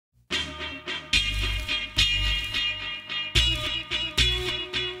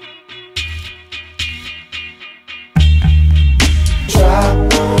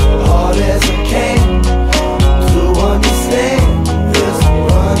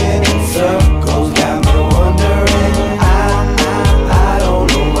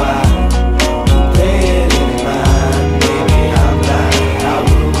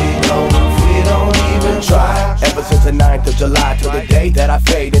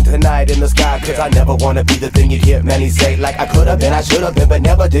shining tonight in the sky, cause I never wanna be the thing you'd hear many say. Like I could've been, I should've been, but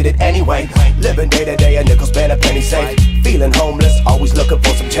never did it anyway. Living day to day, a nickel spend, a penny safe. Feeling homeless, always looking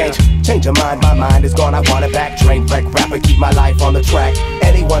for some change. Change your mind, my mind is gone, I want it back. Train wreck, rapper, keep my life on the track.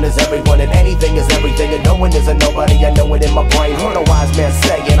 Anyone is everyone and anything is everything, and no one is a nobody, I know it in my brain. Heard a wise man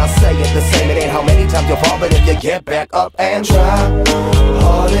say, and I say it the same. It ain't how many times you fall, but if you get back up and try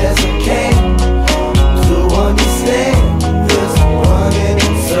hard as you can to understand this running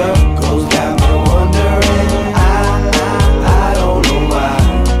in circles got me wondering. I don't know why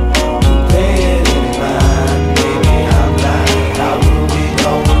you pay it any mind. Maybe I'm blind. How will we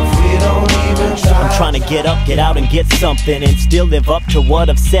know if we don't even try? I'm trying to get up, get out and get something, and still live up to what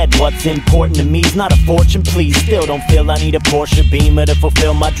I've said. What's important to me is not a fortune, please. Still don't feel I need a Porsche Beamer to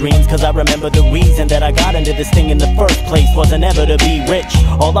fulfill my dreams, cause I remember the reason that I got into this thing in the first place wasn't ever to be rich.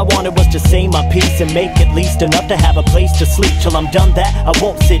 All I wanted was to say my piece and make at least enough to have a place to sleep. Till I'm done that, I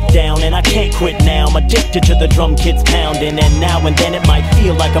won't sit down, and I can't quit now. I'm addicted to the drum kits pounding, and now and then it might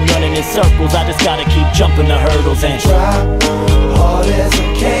feel like I'm running in circles. I just gotta keep jumping the hurdles and try hard as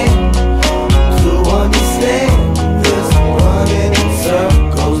I can to understand